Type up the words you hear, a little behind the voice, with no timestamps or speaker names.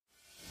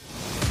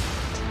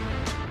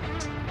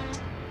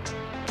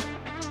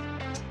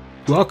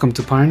Welcome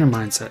to Pioneer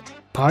Mindset,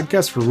 a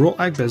podcast for rural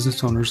ag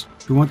business owners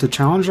who want to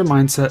challenge their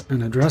mindset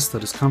and address the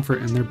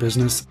discomfort in their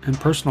business and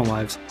personal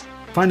lives,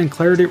 finding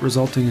clarity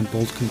resulting in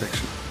bold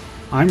conviction.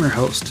 I'm your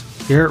host,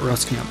 Garrett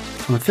Ruskingham.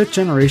 I'm a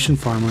fifth-generation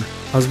farmer,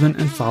 husband,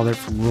 and father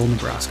from rural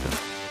Nebraska.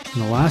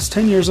 In the last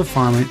 10 years of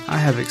farming, I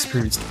have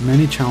experienced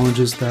many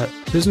challenges that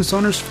business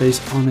owners face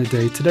on a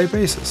day-to-day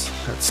basis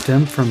that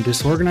stem from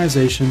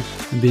disorganization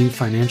and being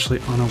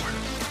financially unaware.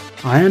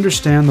 I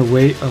understand the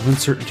weight of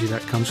uncertainty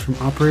that comes from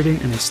operating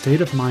in a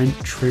state of mind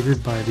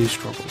triggered by these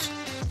struggles.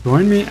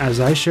 Join me as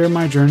I share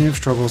my journey of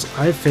struggles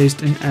I've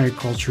faced in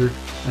agriculture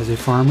as a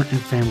farmer and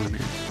family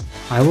man.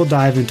 I will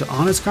dive into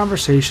honest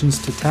conversations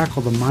to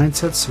tackle the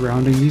mindsets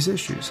surrounding these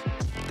issues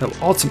that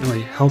will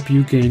ultimately help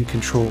you gain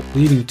control,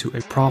 leading to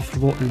a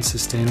profitable and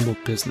sustainable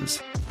business.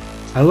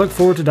 I look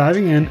forward to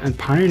diving in and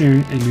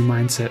pioneering a new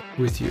mindset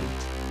with you.